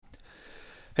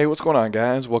Hey, what's going on,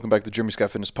 guys? Welcome back to the Jeremy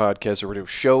Scott Fitness Podcast, a radio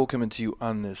show coming to you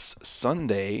on this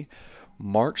Sunday,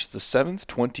 March the 7th,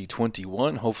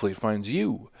 2021. Hopefully, it finds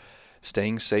you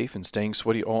staying safe and staying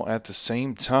sweaty all at the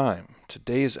same time.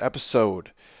 Today's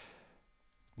episode,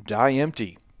 Die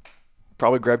Empty.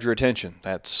 Probably grabbed your attention.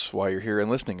 That's why you're here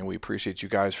and listening, and we appreciate you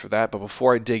guys for that. But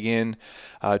before I dig in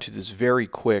to this very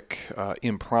quick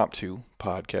impromptu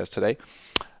podcast today,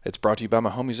 it's brought to you by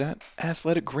my homies at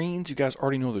Athletic Greens. You guys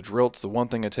already know the drill. It's the one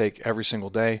thing I take every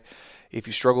single day. If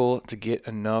you struggle to get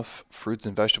enough fruits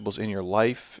and vegetables in your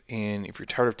life, and if you're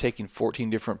tired of taking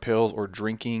 14 different pills or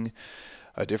drinking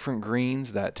different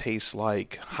greens that taste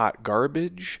like hot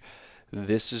garbage,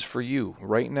 this is for you.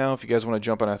 Right now, if you guys want to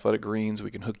jump on Athletic Greens, we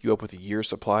can hook you up with a year's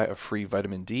supply of free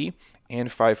vitamin D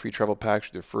and 5 free travel packs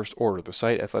with your first order. The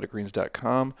site,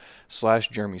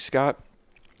 athleticgreens.com/Jeremy Scott.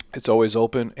 It's always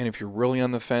open, and if you're really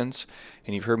on the fence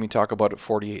and you've heard me talk about it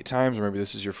 48 times, or maybe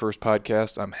this is your first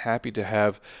podcast, I'm happy to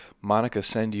have Monica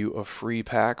send you a free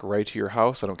pack right to your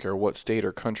house. I don't care what state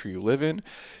or country you live in.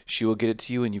 She will get it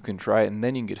to you, and you can try it, and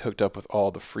then you can get hooked up with all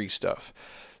the free stuff.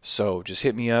 So just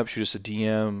hit me up, shoot us a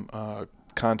DM,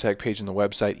 contact page on the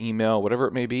website, email, whatever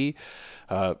it may be.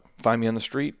 Find me on the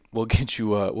street. We'll get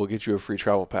you a free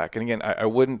travel pack. And again, I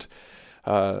wouldn't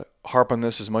harp on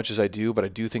this as much as I do, but I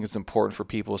do think it's important for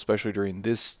people, especially during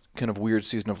this kind of weird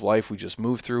season of life we just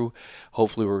moved through.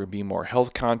 Hopefully we're going to be more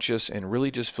health conscious and really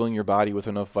just filling your body with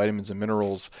enough vitamins and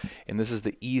minerals. And this is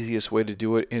the easiest way to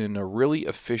do it in a really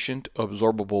efficient,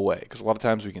 absorbable way. Because a lot of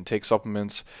times we can take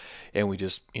supplements and we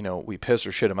just, we piss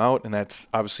or shit them out, and that's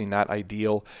obviously not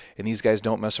ideal. And these guys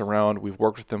don't mess around. We've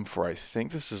worked with them for, I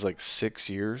think this is like 6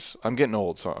 years. I'm getting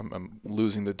old, so I'm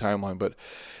losing the timeline, but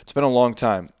it's been a long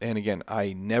time. And again,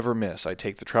 I never miss. I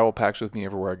take the travel packs with me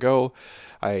everywhere I go.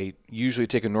 I usually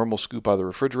take a normal scoop out of the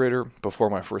refrigerator before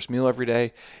my first meal every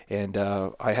day, and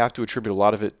I have to attribute a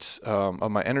lot of it,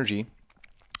 of my energy,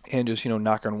 and just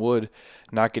knock on wood,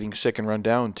 not getting sick and run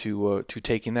down to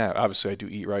taking that. Obviously, I do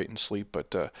eat right and sleep,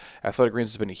 but Athletic Greens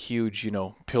has been a huge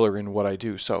pillar in what I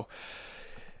do. So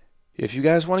if you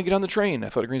guys want to get on the train,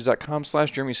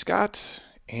 athleticgreens.com/Jeremy Scott.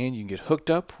 And you can get hooked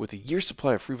up with a year's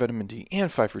supply of free vitamin D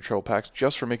and 5 free travel packs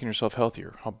just for making yourself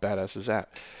healthier. How badass is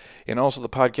that? And also, the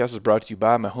podcast is brought to you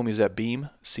by my homies at Beam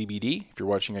CBD. If you're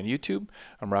watching on YouTube,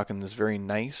 I'm rocking this very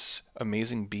nice,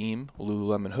 amazing Beam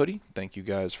Lululemon hoodie. Thank you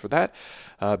guys for that.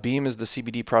 Beam is the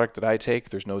CBD product that I take.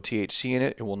 There's no THC in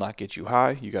it. It will not get you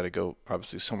high. You got to go,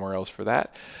 obviously, somewhere else for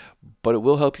that. But it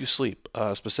will help you sleep,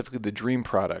 specifically the Dream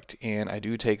product. And I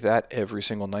do take that every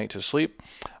single night to sleep.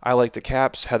 I like the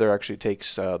caps. Heather actually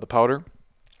takes the powder.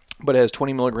 But it has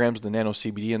 20 milligrams of the nano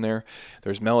CBD in there.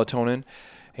 There's melatonin.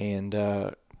 And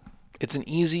it's an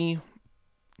easy,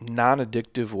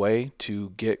 non-addictive way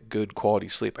to get good quality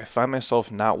sleep. I find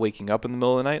myself not waking up in the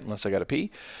middle of the night unless I got to pee.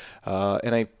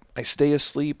 And I stay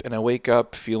asleep and I wake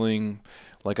up feeling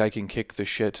like I can kick the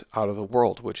shit out of the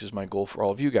world, which is my goal for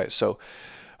all of you guys. So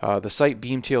the site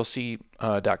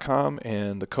beamtlc.com,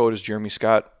 and the code is Jeremy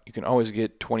Scott. You can always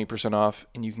get 20% off,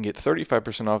 and you can get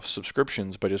 35% off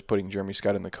subscriptions by just putting Jeremy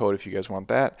Scott in the code if you guys want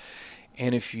that.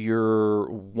 And if you're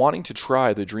wanting to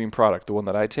try the Dream product, the one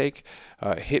that I take,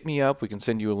 hit me up. We can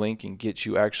send you a link and get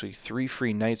you actually 3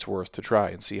 free nights worth to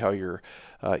try and see how your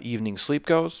evening sleep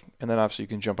goes. And then obviously you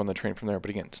can jump on the train from there.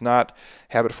 But again, it's not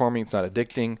habit forming. It's not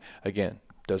addicting. Again,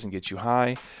 doesn't get you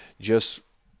high. Just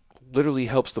literally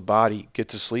helps the body get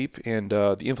to sleep, and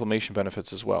the inflammation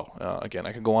benefits as well. Again,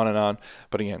 I could go on,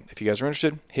 but again, if you guys are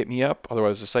interested, hit me up.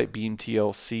 Otherwise, the site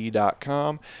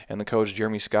beamtlc.com, and the code is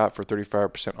Jeremy Scott for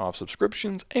 35% off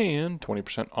subscriptions and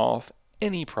 20% off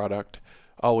any product,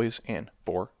 always and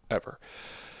forever.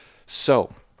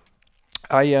 So,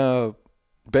 I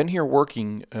been here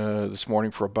working this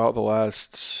morning for about the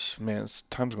last,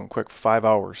 time's going quick, 5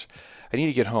 hours. I need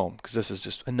to get home because this is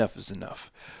just enough is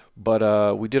enough.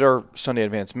 But we did our Sunday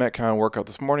Advanced Metcon workout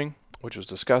this morning, which was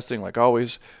disgusting, like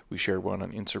always. We shared one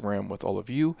on Instagram with all of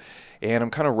you. And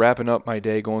I'm kind of wrapping up my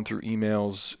day, going through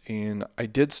emails, and I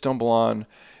did stumble on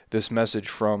this message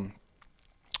from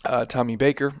Tommy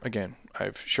Baker. Again,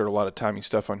 I've shared a lot of Tommy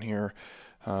stuff on here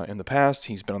in the past.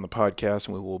 He's been on the podcast,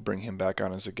 and we will bring him back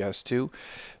on as a guest too.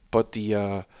 But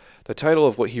the title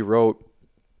of what he wrote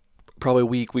probably a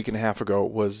week and a half ago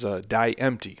was Die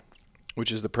Empty, which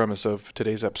is the premise of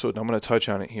today's episode. And I'm going to touch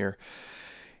on it here.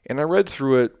 And I read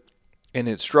through it, and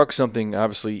it struck something,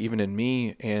 obviously, even in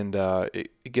me, and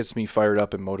it gets me fired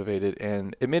up and motivated.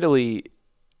 And admittedly,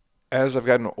 as I've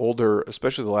gotten older,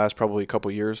 especially the last probably couple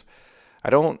years, I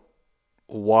don't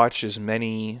watch as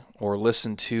many or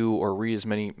listen to or read as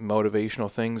many motivational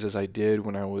things as I did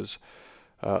when I was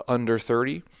under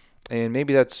 30. And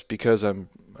maybe that's because I'm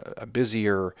I'm busy,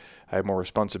 or I have more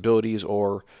responsibilities,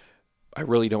 or I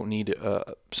really don't need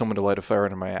someone to light a fire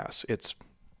under my ass. It's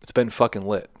been fucking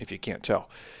lit, if you can't tell.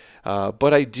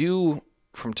 But I do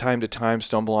from time to time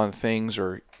stumble on things,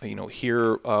 or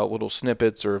hear little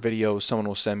snippets or videos someone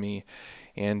will send me,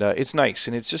 and it's nice,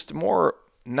 and it's just more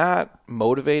not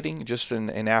motivating, just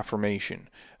an affirmation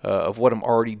of what I'm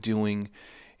already doing,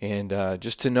 and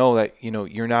just to know that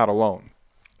you're not alone.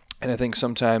 And I think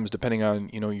sometimes, depending on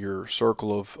your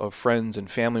circle of friends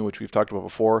and family, which we've talked about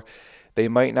before, they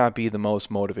might not be the most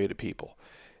motivated people.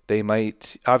 They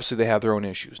might, obviously, they have their own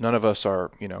issues. None of us are,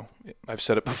 I've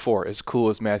said it before, as cool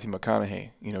as Matthew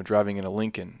McConaughey, driving in a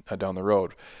Lincoln down the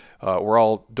road. We're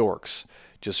all dorks,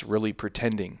 just really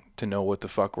pretending to know what the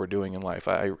fuck we're doing in life.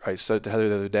 I said it to Heather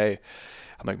the other day.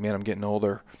 I'm like, man, I'm getting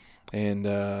older, and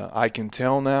I can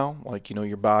tell now, like,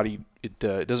 your body, it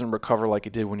doesn't recover like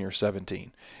it did when you're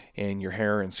 17, and your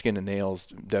hair and skin and nails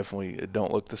definitely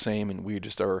don't look the same, and we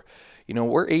just are,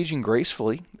 we're aging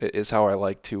gracefully, is how I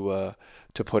like to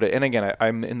put it. And again,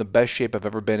 I'm in the best shape I've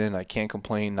ever been in. I can't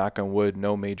complain, knock on wood,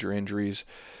 no major injuries,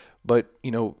 but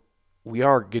we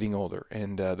are getting older,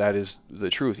 and that is the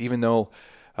truth. Even though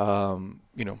I'm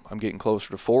getting closer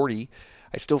to 40,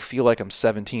 I still feel like I'm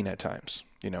 17 at times.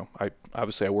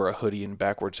 I wear a hoodie and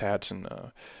backwards hats and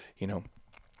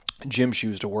gym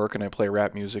shoes to work, and I play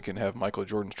rap music and have Michael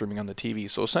Jordan streaming on the TV.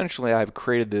 So essentially, I've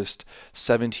created this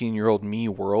 17-year-old me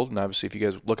world. And obviously, if you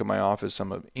guys look at my office,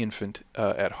 I'm an infant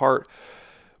at heart.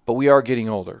 But we are getting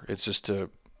older. It's just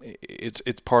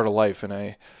it's part of life, and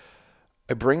I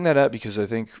bring that up because I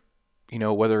think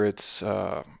whether it's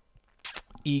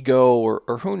ego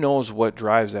or who knows what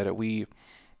drives at it, we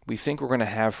think we're going to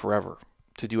have forever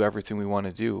to do everything we want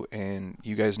to do. And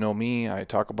you guys know me. I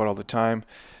talk about all the time.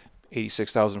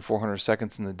 86,400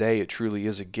 seconds in the day. It truly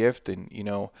is a gift. And,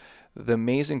 the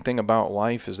amazing thing about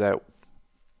life is that,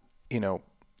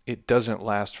 it doesn't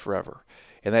last forever.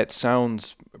 And that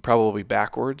sounds probably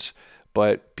backwards,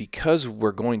 but because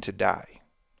we're going to die,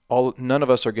 none of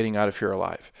us are getting out of here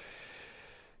alive.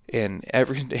 And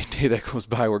every day that goes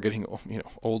by, we're getting,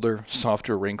 older,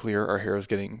 softer, wrinklier. Our hair is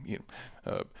getting,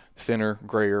 thinner,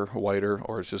 grayer, whiter,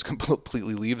 or it just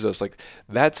completely leaves us. Like,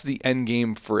 that's the end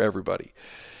game for everybody.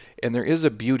 And there is a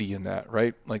beauty in that,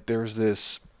 right? Like, there's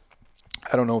this,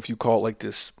 I don't know if you call it like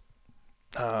this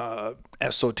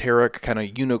esoteric kind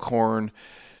of unicorn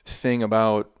thing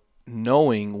about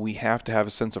knowing we have to have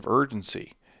a sense of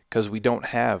urgency because we don't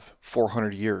have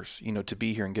 400 years, to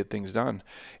be here and get things done.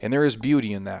 And there is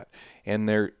beauty in that. And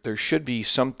there should be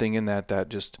something in that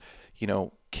just,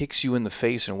 kicks you in the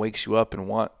face and wakes you up and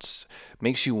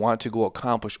makes you want to go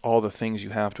accomplish all the things you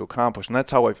have to accomplish. And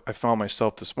that's how I found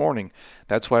myself this morning.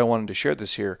 That's why I wanted to share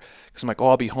this here, because I'm like,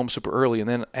 I'll be home super early. And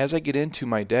then as I get into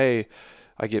my day,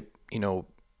 I get,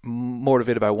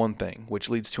 motivated by one thing, which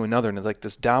leads to another. And it's like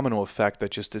this domino effect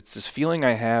that it's this feeling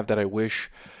I have that I wish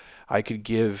I could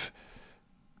give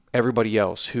everybody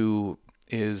else who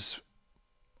is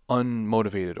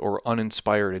unmotivated or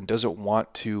uninspired and doesn't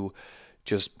want to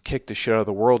just kick the shit out of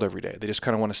the world every day. They just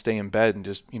kind of want to stay in bed and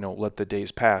just, let the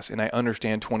days pass. And I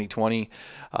understand 2020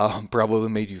 probably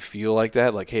made you feel like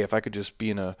that. Like, hey, if I could just be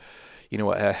in a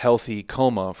healthy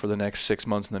coma for the next 6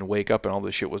 months and then wake up and all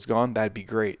this shit was gone, that'd be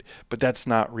great. But that's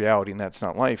not reality and that's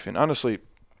not life. And honestly,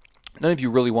 none of you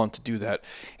really want to do that.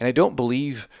 And I don't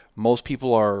believe most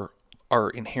people are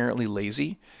inherently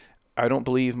lazy. I don't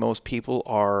believe most people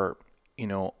are,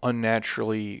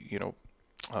 unnaturally,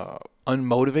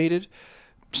 unmotivated.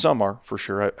 Some are, for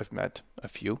sure. I've met a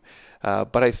few.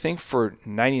 But I think for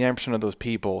 99% of those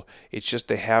people, it's just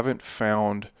they haven't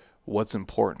found what's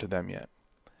important to them yet.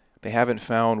 They haven't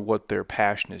found what their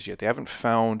passion is yet. They haven't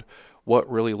found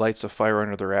what really lights a fire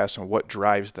under their ass and what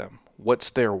drives them. What's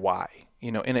their why?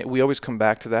 And we always come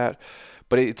back to that.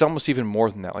 But it's almost even more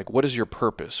than that. Like, what is your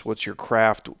purpose? What's your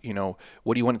craft?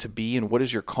 What do you want it to be? And what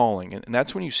is your calling? And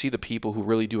that's when you see the people who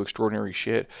really do extraordinary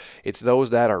shit. It's those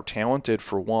that are talented,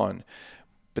 for one,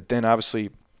 but then obviously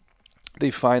they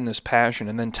find this passion,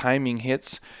 and then timing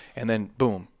hits, and then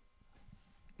boom,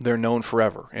 they're known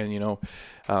forever. And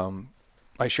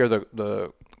I share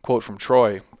the quote from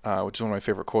Troy, which is one of my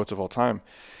favorite quotes of all time.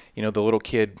 The little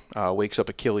kid wakes up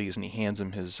Achilles and he hands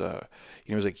him his,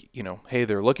 he's like, hey,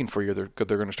 they're looking for you. They're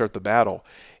going to start the battle.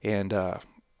 And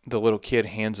the little kid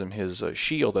hands him his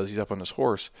shield as he's up on his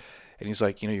horse. And he's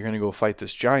like, you're going to go fight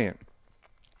this giant.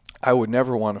 I would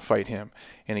never want to fight him.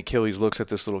 And Achilles looks at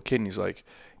this little kid and he's like,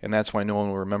 and that's why no one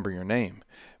will remember your name,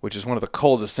 which is one of the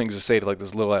coldest things to say to like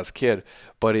this little ass kid.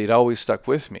 But it always stuck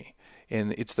with me.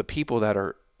 And it's the people that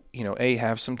are, A,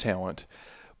 have some talent,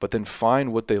 but then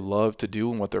find what they love to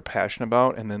do and what they're passionate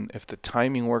about. And then if the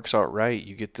timing works out right,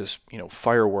 you get this,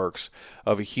 fireworks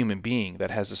of a human being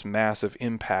that has this massive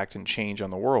impact and change on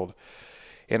the world.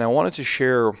 And I wanted to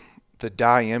share the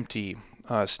Die Empty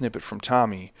snippet from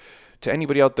Tommy to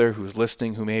anybody out there who's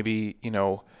listening who maybe,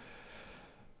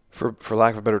 for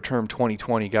lack of a better term,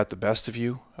 2020 got the best of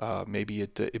you. Maybe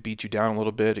it beat you down a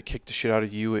little bit. It kicked the shit out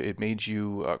of you. It made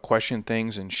you question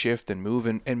things and shift and move.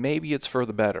 And maybe it's for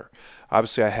the better.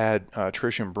 Obviously, I had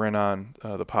Trish and Bryn on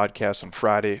the podcast on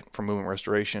Friday for Movement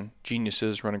Restoration.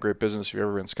 Geniuses, run a great business. If you've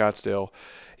ever been in Scottsdale,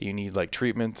 you need like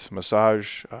treatment,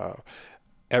 massage,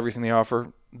 everything they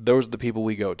offer. Those are the people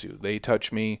we go to. They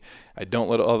touch me. I don't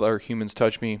let other humans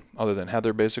touch me other than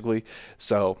Heather, basically.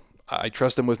 So I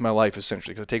trust them with my life,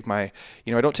 essentially, because I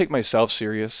don't take myself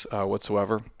serious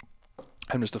whatsoever.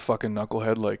 I'm just a fucking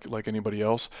knucklehead like anybody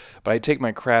else. But I take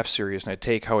my craft serious, and I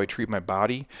take how I treat my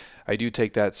body. I do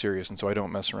take that serious, and so I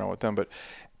don't mess around with them. But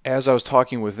as I was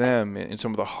talking with them and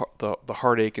some of the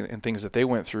heartache and things that they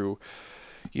went through,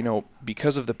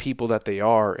 because of the people that they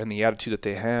are and the attitude that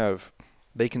they have,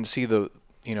 they can see the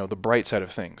bright side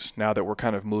of things now that we're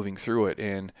kind of moving through it.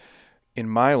 And in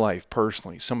my life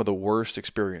personally, some of the worst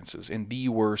experiences and the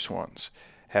worst ones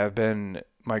have been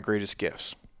my greatest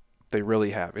gifts. They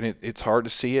really have. And it's hard to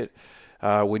see it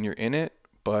when you're in it,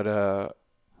 but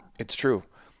it's true.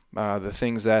 The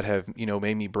things that have,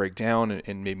 made me break down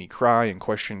and made me cry and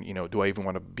question, do I even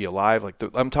want to be alive?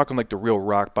 I'm talking like the real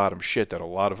rock bottom shit that a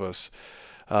lot of us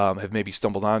have maybe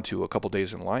stumbled onto a couple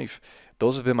days in life.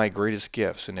 Those have been my greatest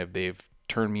gifts, and if they've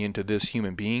turned me into this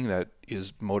human being that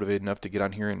is motivated enough to get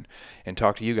on here and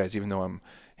talk to you guys, even though I'm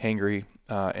hangry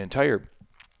and tired.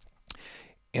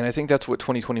 And I think that's what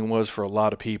 2020 was for a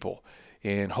lot of people.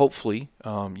 And hopefully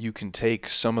you can take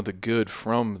some of the good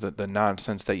from the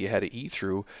nonsense that you had to eat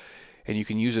through, and you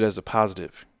can use it as a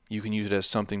positive. You can use it as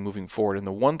something moving forward. And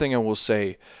the one thing I will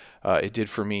say it did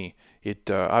for me,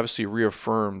 it obviously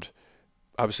reaffirmed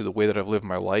the way that I've lived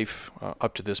my life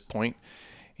up to this point.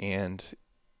 And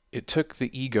it took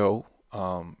the ego,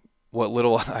 what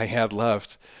little I had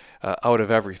left, out of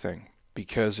everything,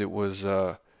 because it was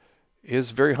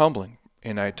very humbling.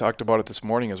 And I talked about it this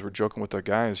morning as we're joking with our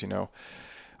guys.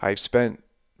 I've spent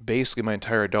basically my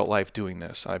entire adult life doing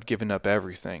this. I've given up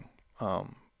everything,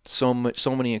 so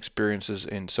many experiences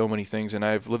and so many things, and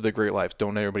I've lived a great life.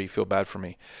 Don't everybody feel bad for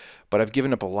me, but I've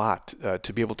given up a lot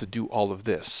to be able to do all of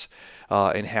this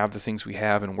and have the things we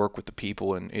have and work with the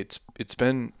people. And it's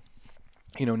been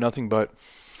nothing but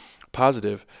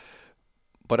positive,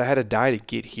 but I had to die to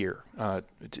get here,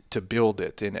 to build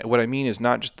it. And what I mean is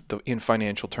not just in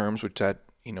financial terms, which that,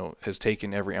 has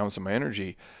taken every ounce of my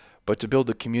energy, but to build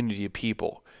a community of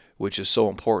people, which is so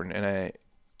important. And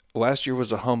last year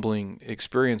was a humbling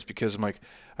experience because I'm like,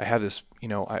 I have this,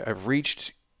 I've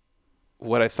reached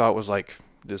what I thought was like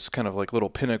this kind of like little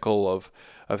pinnacle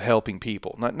of helping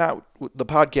people. Not the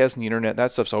podcast and the internet,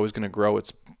 that stuff's always going to grow.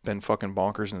 It's been fucking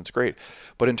bonkers and it's great.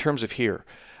 But in terms of here,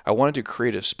 I wanted to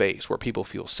create a space where people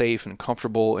feel safe and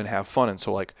comfortable and have fun. And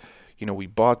so we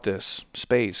bought this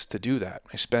space to do that.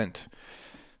 I spent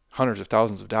hundreds of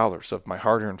thousands of dollars of my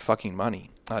hard-earned fucking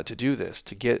money to do this,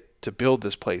 to build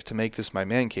this place, to make this my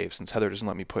man cave, since Heather doesn't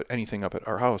let me put anything up at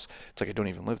our house. It's like I don't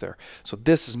even live there. So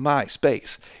this is my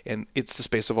space, and it's the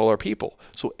space of all our people.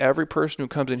 So every person who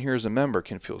comes in here as a member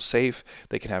can feel safe,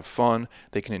 they can have fun,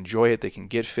 they can enjoy it, they can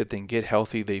get fit, they can get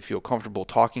healthy, they feel comfortable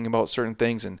talking about certain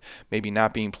things and maybe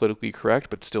not being politically correct,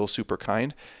 but still super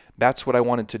kind. That's what I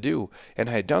wanted to do, and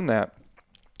I had done that.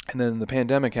 And then the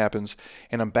pandemic happens,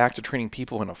 and I'm back to training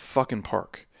people in a fucking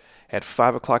park at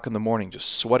 5 o'clock in the morning, just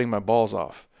sweating my balls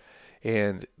off.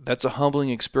 And that's a humbling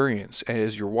experience.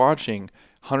 As you're watching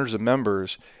hundreds of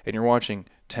members, and you're watching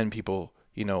 10 people,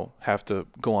 have to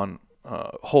go on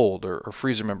hold or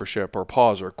freeze their membership or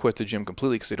pause or quit the gym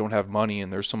completely because they don't have money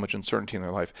and there's so much uncertainty in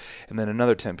their life. And then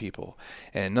another 10 people,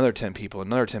 and another 10 people,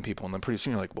 another 10 people. And then pretty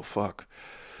soon you're like, well, fuck.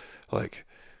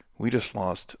 We just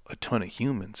lost a ton of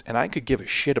humans, and I could give a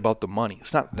shit about the money.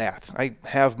 It's not that. I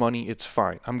have money. It's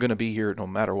fine. I'm going to be here no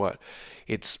matter what.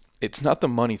 It's not the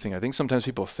money thing. I think sometimes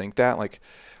people think that.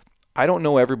 I don't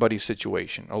know everybody's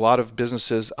situation. A lot of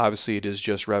businesses, obviously, it is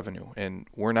just revenue, and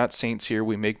we're not saints here.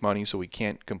 We make money, so we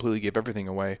can't completely give everything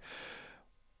away.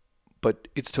 But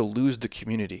it's to lose the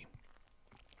community.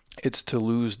 It's to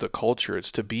lose the culture.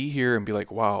 It's to be here and be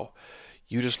like, wow,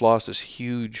 you just lost this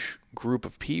huge group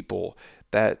of people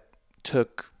that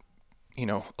took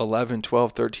 11,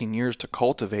 12, 13 years to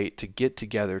cultivate, to get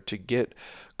together, to get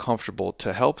comfortable,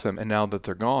 to help them. And now that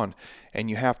they're gone, and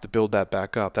you have to build that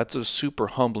back up. That's a super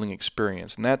humbling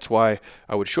experience. And that's why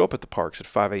I would show up at the parks at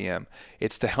 5 a.m.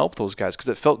 It's to help those guys, because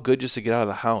it felt good just to get out of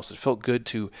the house. It felt good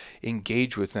to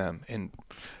engage with them. And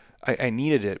I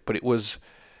needed it, but it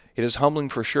is humbling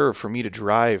for sure for me to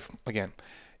drive. Again,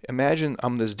 imagine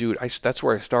I'm this dude. That's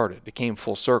where I started. It came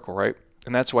full circle, right?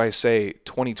 And that's why I say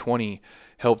 2020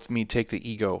 helped me take the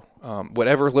ego.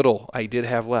 Whatever little I did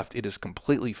have left, it is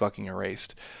completely fucking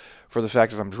erased for the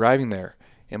fact that I'm driving there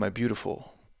in my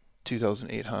beautiful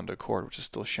 2008 Honda Accord, which is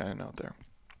still shining out there.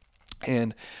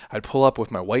 And I'd pull up with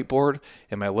my whiteboard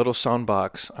and my little sound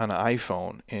box on an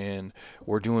iPhone, and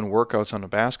we're doing workouts on a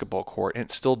basketball court, and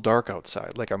it's still dark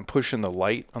outside. Like, I'm pushing the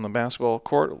light on the basketball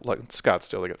court, like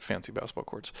Scottsdale, they got fancy basketball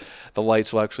courts. The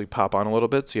lights will actually pop on a little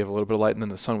bit, so you have a little bit of light, and then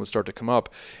the sun would start to come up.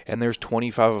 And there's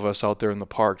 25 of us out there in the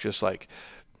park, just like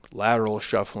lateral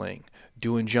shuffling,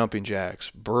 doing jumping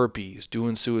jacks, burpees,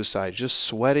 doing suicides, just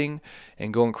sweating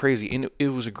and going crazy. And it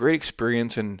was a great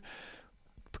experience, and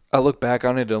I look back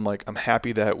on it and I'm like, I'm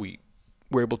happy that we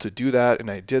were able to do that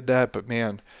and I did that. But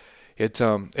man,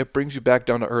 it brings you back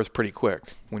down to earth pretty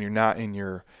quick when you're not in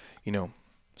your,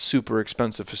 super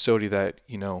expensive facility that,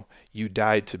 you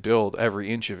died to build every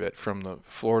inch of it, from the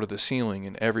floor to the ceiling,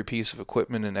 and every piece of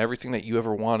equipment and everything that you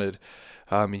ever wanted,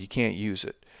 and you can't use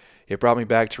it. It brought me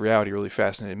back to reality really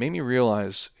fast, and it made me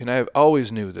realize, and I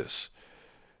always knew this,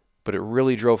 but it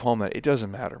really drove home that it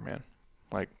doesn't matter, man.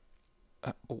 Like,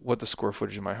 what the square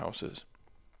footage of my house is.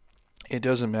 It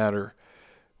doesn't matter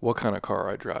what kind of car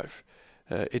I drive.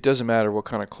 It doesn't matter what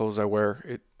kind of clothes I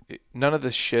wear. None of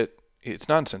this shit, it's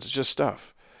nonsense. It's just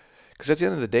stuff. Because at the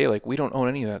end of the day, like, we don't own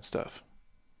any of that stuff.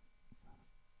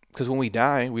 Because when we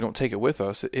die, we don't take it with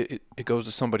us. It goes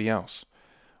to somebody else.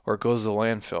 Or it goes to the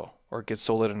landfill. Or it gets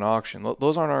sold at an auction.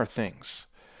 Those aren't our things.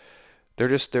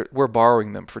 We're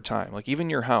borrowing them for time. Like, even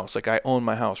your house, like, I own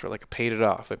my house, right? Like, I paid it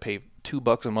off. I pay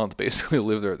 $2 a month basically to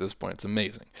live there at this point. It's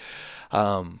amazing.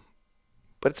 But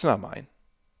it's not mine.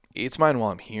 It's mine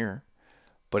while I'm here.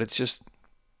 But it's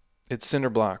cinder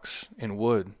blocks and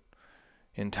wood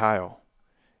and tile.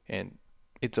 And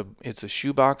it's a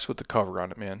shoebox with the cover on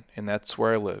it, man. And that's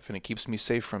where I live. And it keeps me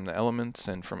safe from the elements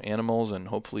and from animals and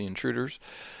hopefully intruders.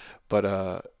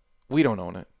 But we don't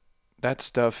own it. That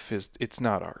stuff it's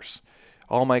not ours.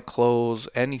 All my clothes,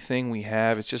 anything we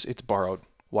have, it's borrowed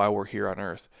while we're here on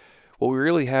Earth. What we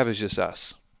really have is just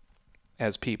us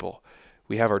as people.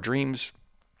 We have our dreams,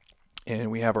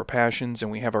 and we have our passions,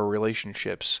 and we have our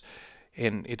relationships.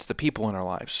 And it's the people in our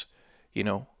lives,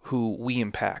 who we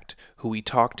impact, who we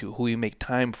talk to, who we make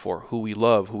time for, who we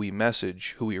love, who we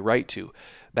message, who we write to.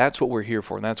 That's what we're here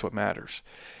for, and that's what matters.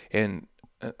 And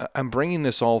I'm bringing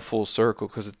this all full circle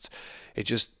because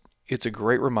it's a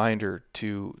great reminder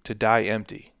to die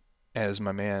empty, as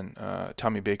my man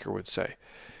Tommy Baker would say.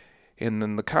 And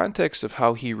in the context of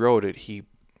how he wrote it,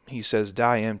 he says,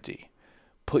 die empty.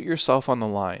 Put yourself on the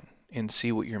line and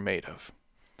see what you're made of.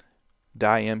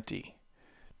 Die empty.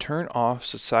 Turn off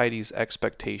society's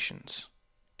expectations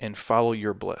and follow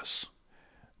your bliss.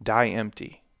 Die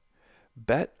empty.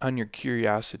 Bet on your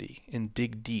curiosity and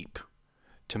dig deep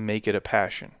to make it a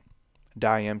passion.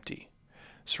 Die empty.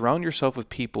 Surround yourself with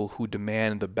people who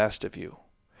demand the best of you.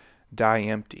 Die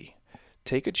empty.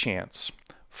 Take a chance,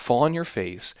 fall on your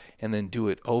face, and then do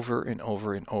it over and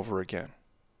over and over again.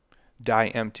 Die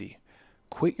empty.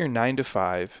 Quit your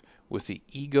 9-to-5 with the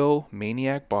ego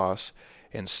maniac boss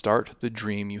and start the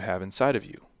dream you have inside of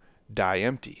you. Die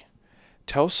empty.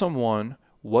 Tell someone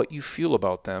what you feel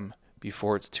about them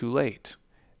before it's too late.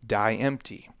 Die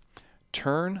empty.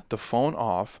 Turn the phone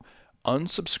off,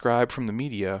 unsubscribe from the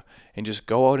media, and just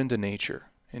go out into nature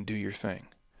and do your thing.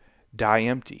 Die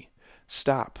empty.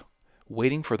 Stop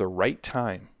waiting for the right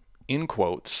time, in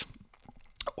quotes,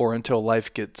 or until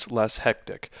life gets less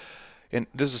hectic. And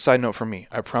this is a side note from me.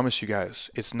 I promise you guys,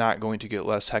 it's not going to get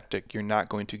less hectic. You're not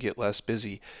going to get less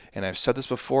busy. And I've said this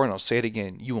before, and I'll say it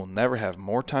again. You will never have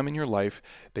more time in your life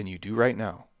than you do right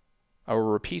now. I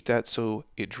will repeat that so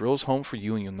it drills home for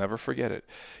you and you'll never forget it.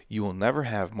 You will never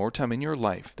have more time in your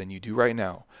life than you do right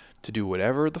now to do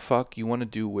whatever the fuck you want to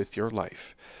do with your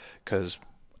life. Because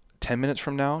 10 minutes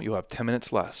from now, you'll have 10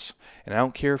 minutes less. And I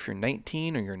don't care if you're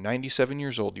 19 or you're 97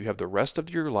 years old, you have the rest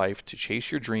of your life to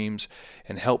chase your dreams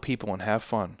and help people and have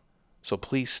fun. So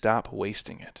please stop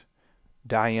wasting it.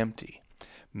 Die empty.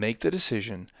 Make the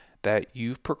decision that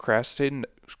you've procrastinated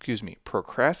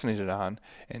on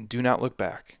and do not look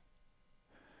back.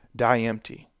 Die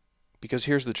empty. Because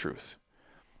here's the truth.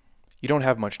 You don't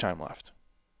have much time left.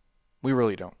 We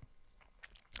really don't.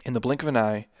 In the blink of an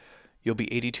eye, you'll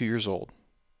be 82 years old.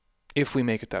 if we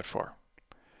make it that far.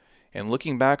 And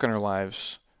looking back on our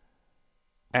lives,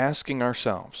 asking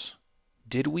ourselves,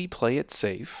 did we play it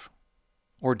safe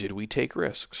or did we take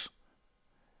risks?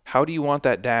 How do you want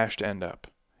that dash to end up?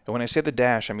 And when I say the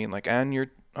dash, I mean like on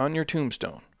your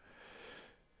tombstone.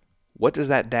 What does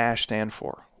that dash stand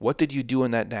for? What did you do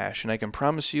in that dash? And I can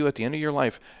promise you at the end of your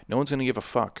life, no one's going to give a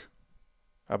fuck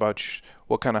about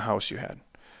what kind of house you had.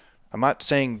 I'm not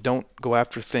saying don't go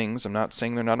after things. I'm not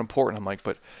saying they're not important. I'm like,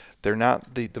 but they're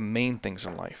not the main things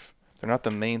in life. They're not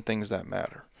the main things that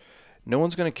matter. No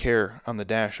one's going to care on the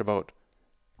dash about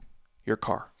your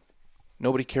car.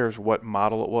 Nobody cares what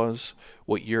model it was,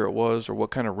 what year it was, or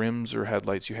what kind of rims or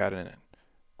headlights you had in it.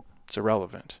 It's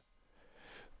irrelevant.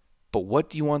 But what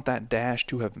do you want that dash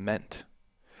to have meant?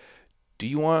 Do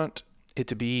you want it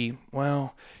to be,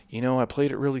 well, I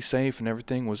played it really safe and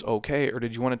everything was okay, or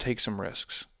did you want to take some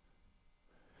risks?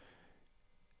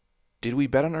 Did we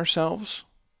bet on ourselves,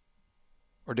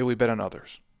 or did we bet on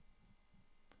others?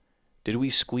 Did we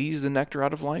squeeze the nectar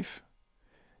out of life?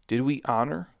 Did we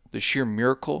honor the sheer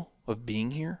miracle of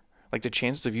being here? Like the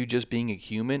chances of you just being a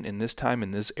human in this time,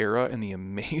 in this era, and the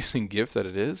amazing gift that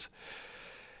it is?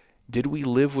 Did we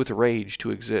live with rage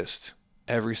to exist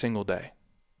every single day?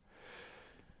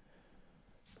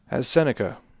 As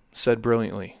Seneca said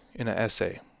brilliantly in an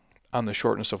essay on the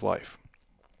shortness of life,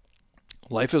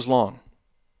 life is long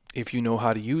if you know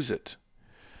how to use it.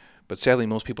 But sadly,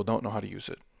 most people don't know how to use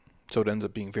it. So it ends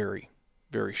up being very,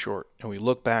 very short. And we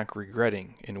look back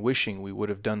regretting and wishing we would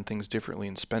have done things differently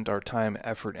and spent our time,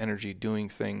 effort, energy doing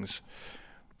things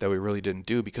that we really didn't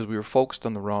do because we were focused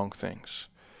on the wrong things.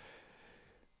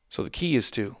 So the key is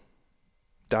to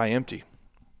die empty,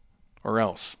 or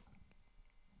else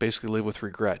basically live with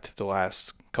regret the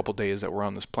last couple days that we're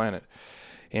on this planet.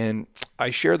 And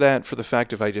I share that for the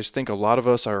fact of I just think a lot of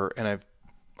us are, and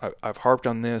I've harped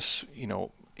on this,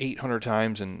 800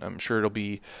 times, and I'm sure it'll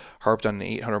be harped on in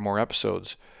 800 more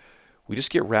episodes. We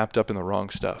just get wrapped up in the wrong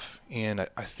stuff. And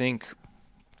I think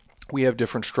we have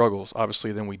different struggles,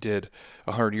 obviously, than we did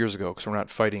 100 years ago because we're not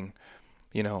fighting,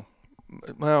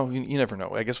 well, you never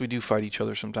know. I guess we do fight each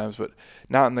other sometimes, but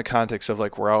not in the context of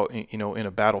like we're out, in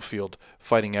a battlefield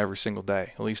fighting every single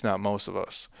day, at least not most of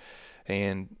us.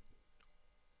 And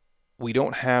we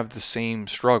don't have the same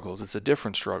struggles. It's a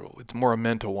different struggle. It's more a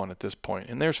mental one at this point.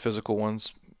 And there's physical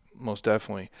ones, most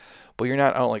definitely. But you're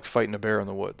not out like fighting a bear in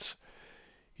the woods.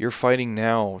 You're fighting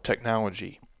now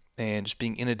technology and just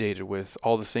being inundated with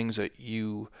all the things that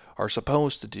you are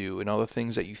supposed to do and all the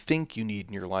things that you think you need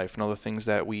in your life and all the things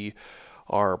that we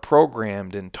are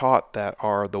programmed and taught that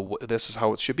are this is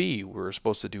how it should be. We're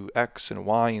supposed to do X and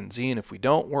Y and Z, and if we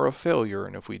don't, we're a failure.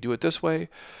 And if we do it this way,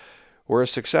 we're a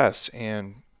success.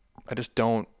 And I just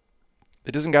don't,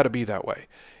 it doesn't got to be that way.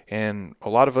 And a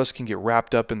lot of us can get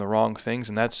wrapped up in the wrong things,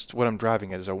 and that's what I'm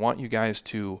driving at, is I want you guys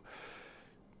to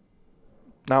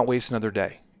not waste another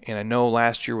day. And I know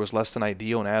last year was less than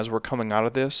ideal, and as we're coming out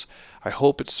of this, I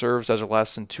hope it serves as a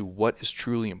lesson to what is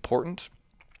truly important,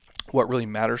 what really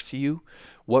matters to you,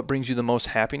 what brings you the most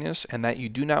happiness, and that you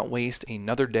do not waste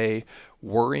another day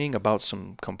worrying about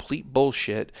some complete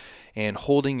bullshit and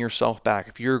holding yourself back.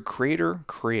 If you're a creator,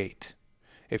 create.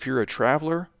 If you're a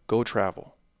traveler, go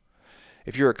travel.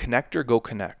 If you're a connector, go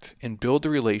connect and build the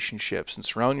relationships and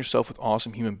surround yourself with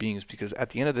awesome human beings, because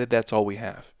at the end of the day, that's all we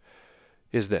have,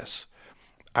 is this.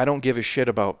 I don't give a shit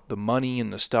about the money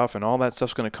and the stuff, and all that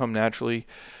stuff's going to come naturally,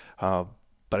 but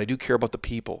I do care about the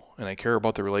people, and I care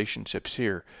about the relationships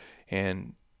here,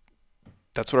 and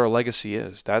that's what our legacy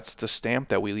is. That's the stamp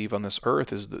that we leave on this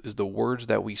earth, is the words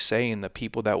that we say and the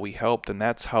people that we helped, and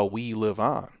that's how we live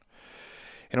on.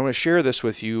 And I want to share this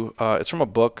with you. It's from a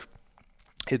book.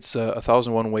 It's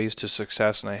 1001 Ways to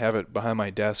Success, and I have it behind my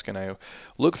desk, and I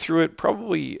look through it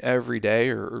probably every day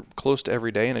or close to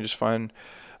every day, and I just find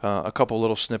a couple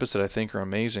little snippets that I think are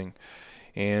amazing.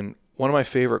 And one of my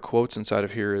favorite quotes inside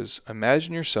of here is,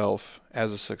 imagine yourself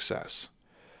as a success.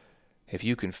 If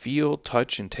you can feel,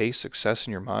 touch, and taste success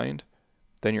in your mind,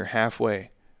 then you're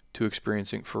halfway to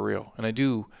experiencing it for real. And I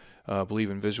do believe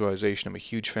in visualization. I'm a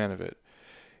huge fan of it.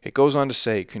 It goes on to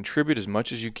say, contribute as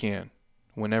much as you can,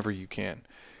 whenever you can.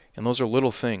 And those are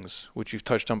little things, which you've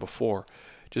touched on before,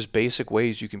 just basic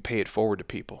ways you can pay it forward to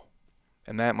people.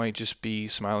 And that might just be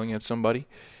smiling at somebody,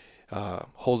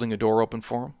 holding a door open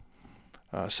for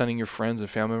them, sending your friends and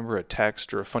family member a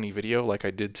text or a funny video like I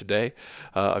did today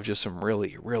of just some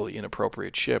really, really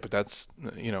inappropriate shit. But that's,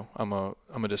 I'm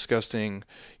a disgusting,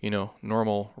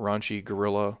 normal, raunchy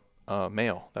gorilla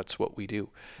male. That's what we do.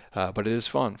 But it is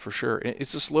fun for sure.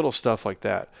 It's just little stuff like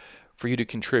that for you to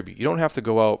contribute. You don't have to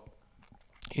go out,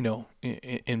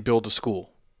 and build a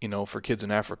school. for kids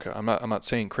in Africa. I'm not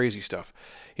saying crazy stuff.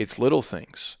 It's little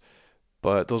things.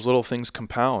 But those little things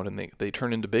compound and they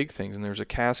turn into big things, and there's a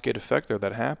cascade effect there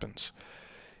that happens.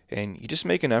 And you just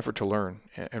make an effort to learn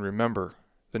and remember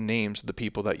the names of the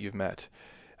people that you've met.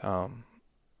 Um,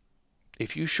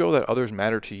 if you show that others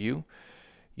matter to you,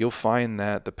 you'll find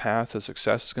that the path to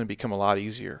success is going to become a lot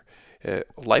easier.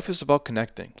 Life is about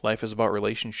connecting. Life is about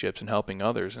relationships and helping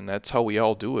others, and that's how we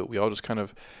all do it. We all just kind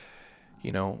of,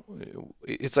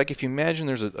 it's like if you imagine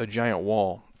there's a giant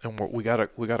wall and we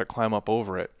gotta climb up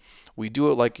over it. We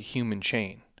do it like a human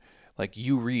chain. Like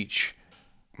you reach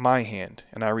my hand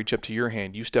and I reach up to your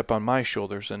hand. You step on my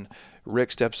shoulders and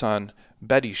Rick steps on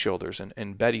Betty's shoulders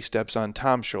and Betty steps on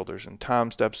Tom's shoulders and Tom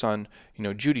steps on,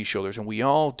 Judy's shoulders, and we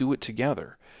all do it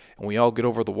together and we all get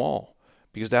over the wall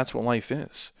because that's what life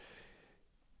is.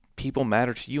 People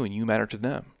matter to you and you matter to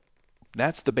them.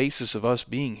 That's the basis of us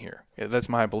being here. That's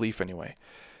my belief anyway.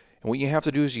 And what you have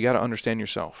to do is you got to understand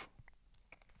yourself.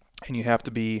 And you have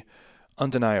to be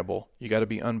undeniable. You got to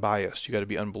be unbiased. You got to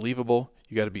be unbelievable.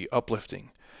 You got to be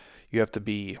uplifting. You have to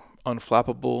be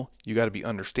unflappable. You got to be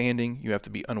understanding. You have to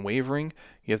be unwavering.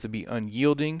 You have to be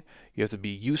unyielding. You have to be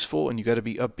useful, and you got to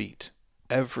be upbeat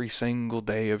every single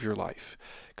day of your life,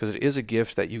 because it is a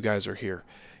gift that you guys are here.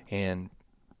 And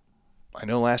I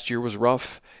know last year was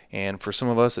rough, and for some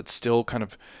of us it's still kind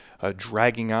of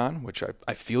dragging on, which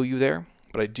I feel you there.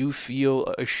 But I do feel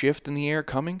a shift in the air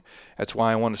coming. That's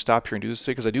why I want to stop here and do this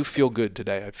today, because I do feel good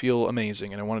today. I feel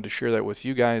amazing, and I wanted to share that with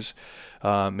you guys.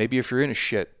 Maybe if you're in a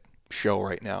shit show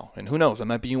right now, and who knows, I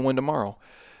might be in one tomorrow.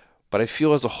 But I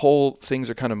feel as a whole, things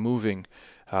are kind of moving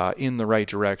in the right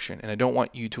direction. And I don't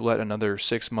want you to let another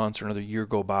 6 months or another year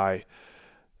go by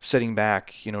sitting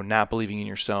back, not believing in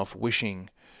yourself, wishing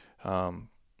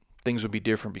things would be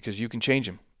different, because you can change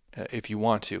them if you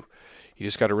want to. You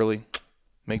just got to really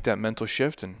make that mental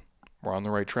shift, and we're on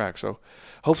the right track. So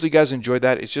hopefully you guys enjoyed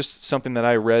that. It's just something that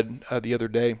I read the other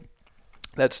day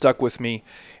that stuck with me,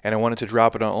 and I wanted to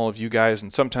drop it on all of you guys.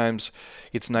 And sometimes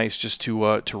it's nice just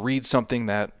to read something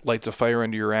that lights a fire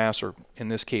under your ass, or in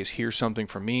this case, hear something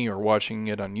from me, or watching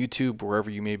it on YouTube,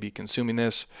 wherever you may be consuming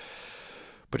this.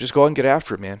 But just go out and get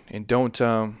after it, man, and don't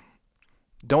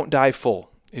die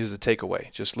full is the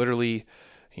takeaway. Just literally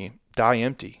die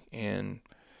empty and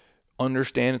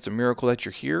understand it's a miracle that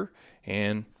you're here,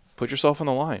 and put yourself on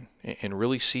the line and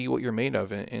really see what you're made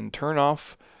of, and turn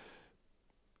off,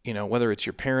 whether it's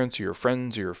your parents or your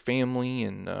friends or your family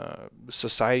and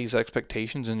society's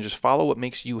expectations, and just follow what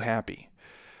makes you happy,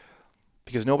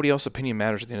 because nobody else's opinion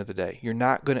matters at the end of the day. You're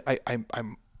not going to,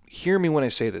 I'm hear me when I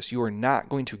say this, you are not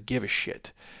going to give a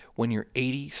shit when you're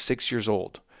 86 years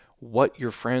old what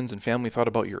your friends and family thought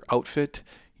about your outfit,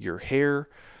 your hair,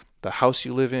 the house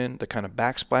you live in, the kind of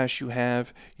backsplash you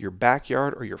have, your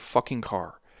backyard, or your fucking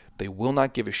car. They will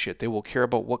not give a shit. They will care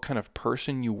about what kind of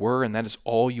person you were, and that is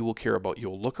all you will care about.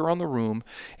 You'll look around the room,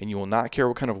 and you will not care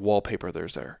what kind of wallpaper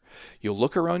there's there. You'll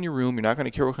look around your room, you're not going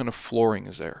to care what kind of flooring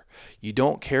is there. You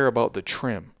don't care about the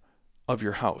trim of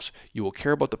your house. You will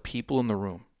care about the people in the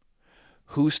room.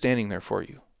 Who's standing there for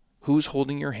you? Who's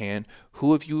holding your hand?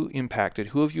 Who have you impacted?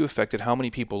 Who have you affected? How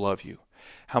many people love you?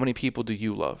 How many people do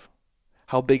you love?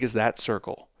 How big is that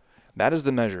circle? That is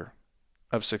the measure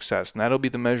of success. And that'll be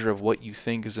the measure of what you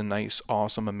think is a nice,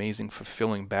 awesome, amazing,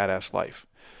 fulfilling, badass life.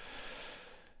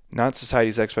 Not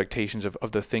society's expectations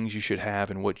of the things you should have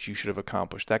and what you should have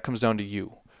accomplished. That comes down to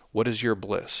you. What is your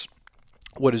bliss?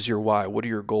 What is your why? What are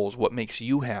your goals? What makes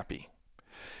you happy?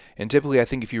 And typically, I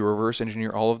think if you reverse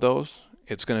engineer all of those,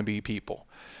 it's going to be people.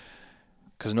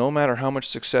 Because no matter how much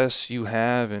success you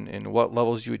have and what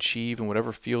levels you achieve in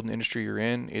whatever field and industry you're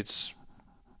in, it's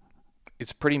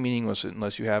pretty meaningless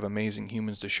unless you have amazing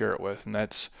humans to share it with. And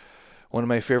that's one of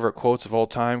my favorite quotes of all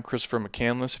time, Christopher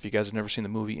McCandless. If you guys have never seen the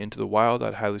movie Into the Wild,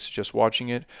 I'd highly suggest watching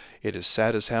it. It is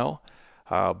sad as hell.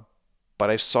 But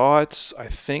I saw it, I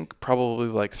think, probably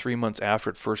like 3 months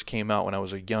after it first came out when I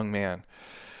was a young man.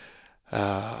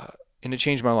 And it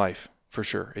changed my life, for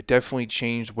sure. It definitely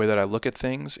changed the way that I look at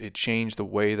things. It changed the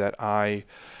way that I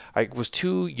was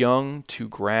too young to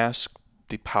grasp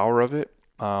the power of it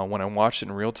when I watched it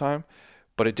in real time.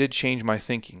 But it did change my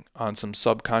thinking on some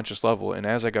subconscious level. And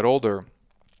as I got older,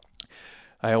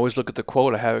 I always look at the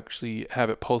quote. I actually have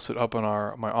it posted up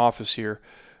on my office here.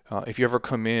 If you ever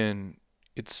come in,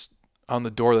 it's on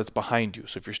the door that's behind you.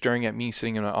 So if you're staring at me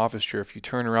sitting in an office chair, if you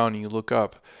turn around and you look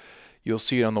up, you'll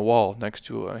see it on the wall next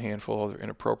to a handful of other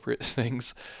inappropriate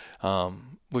things,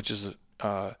 which is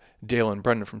Dale and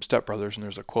Brendan from Step Brothers, and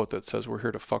there's a quote that says, "We're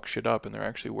here to fuck shit up," and they're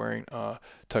actually wearing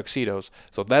tuxedos.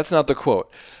 So that's not the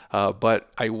quote. But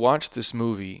I watched this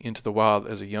movie, Into the Wild,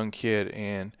 as a young kid,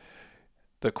 and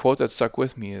the quote that stuck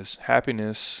with me is,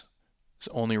 happiness is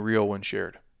only real when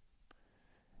shared.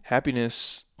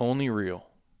 Happiness only real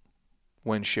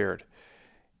when shared.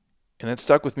 And that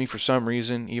stuck with me for some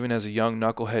reason, even as a young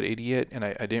knucklehead idiot, and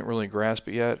I didn't really grasp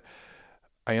it yet.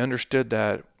 I understood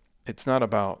that it's not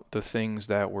about the things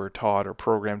that we're taught or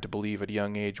programmed to believe at a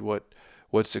young age, what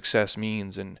success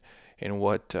means and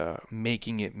what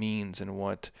making it means and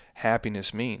what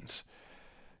happiness means.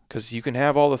 Because you can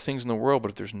have all the things in the world, but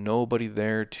if there's nobody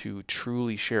there to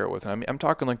truly share it with, and I'm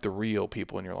talking like the real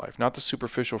people in your life, not the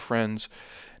superficial friends,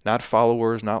 not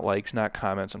followers, not likes, not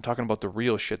comments. I'm talking about the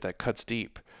real shit that cuts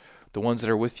deep. The ones that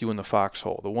are with you in the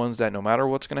foxhole. The ones that no matter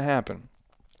what's going to happen,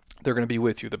 they're going to be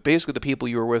with you. Basically the people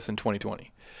you were with in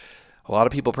 2020. A lot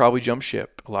of people probably jumped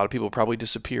ship. A lot of people probably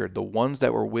disappeared. The ones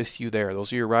that were with you there,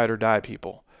 those are your ride or die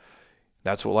people.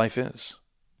 That's what life is.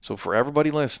 So for everybody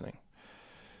listening,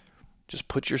 just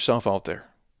put yourself out there.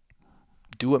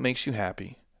 Do what makes you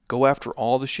happy. Go after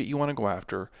all the shit you want to go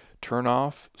after. Turn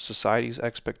off society's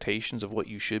expectations of what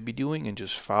you should be doing and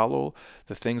just follow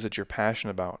the things that you're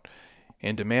passionate about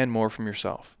and demand more from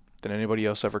yourself than anybody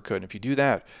else ever could. And if you do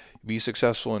that, you'll be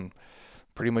successful in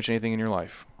pretty much anything in your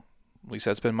life. At least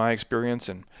that's been my experience,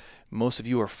 and most of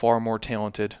you are far more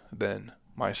talented than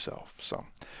myself. So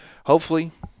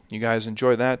hopefully you guys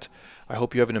enjoy that. I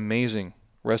hope you have an amazing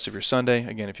rest of your Sunday.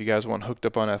 Again, if you guys want hooked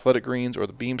up on Athletic Greens or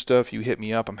the Beam stuff, you hit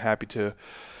me up. I'm happy to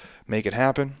make it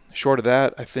happen. Short of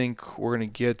that, I think we're going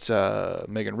to get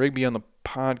Megan Rigby on the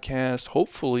podcast,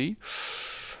 hopefully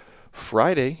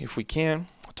Friday, if we can,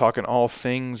 talking all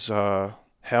things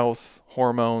health,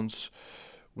 hormones,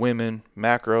 women,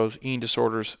 macros, eating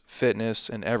disorders, fitness,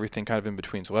 and everything kind of in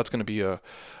between. So that's going to be a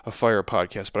fire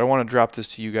podcast. But I want to drop this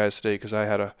to you guys today because I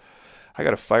got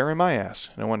a fire in my ass,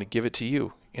 and I want to give it to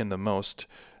you in the most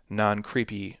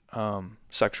non-creepy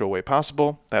sexual way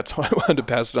possible. That's how I wanted to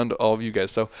pass it on to all of you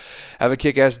guys. So have a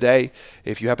kick-ass day.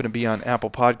 If you happen to be on Apple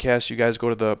Podcasts, you guys go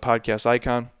to the podcast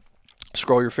icon,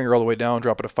 scroll your finger all the way down,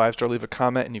 drop it a 5-star, leave a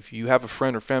comment. And if you have a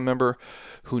friend or family member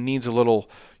who needs a little,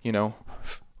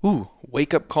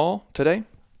 wake-up call today,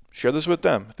 share this with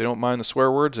them. If they don't mind the swear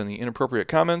words and the inappropriate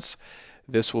comments,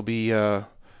 this will be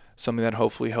something that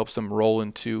hopefully helps them roll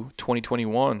into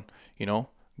 2021,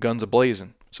 guns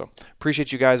a-blazing. So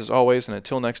appreciate you guys as always, and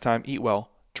until next time, eat well,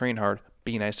 train hard,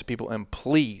 be nice to people, and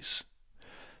please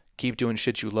keep doing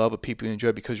shit you love with people you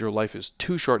enjoy because your life is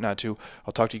too short not to.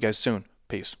 I'll talk to you guys soon.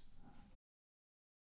 Peace.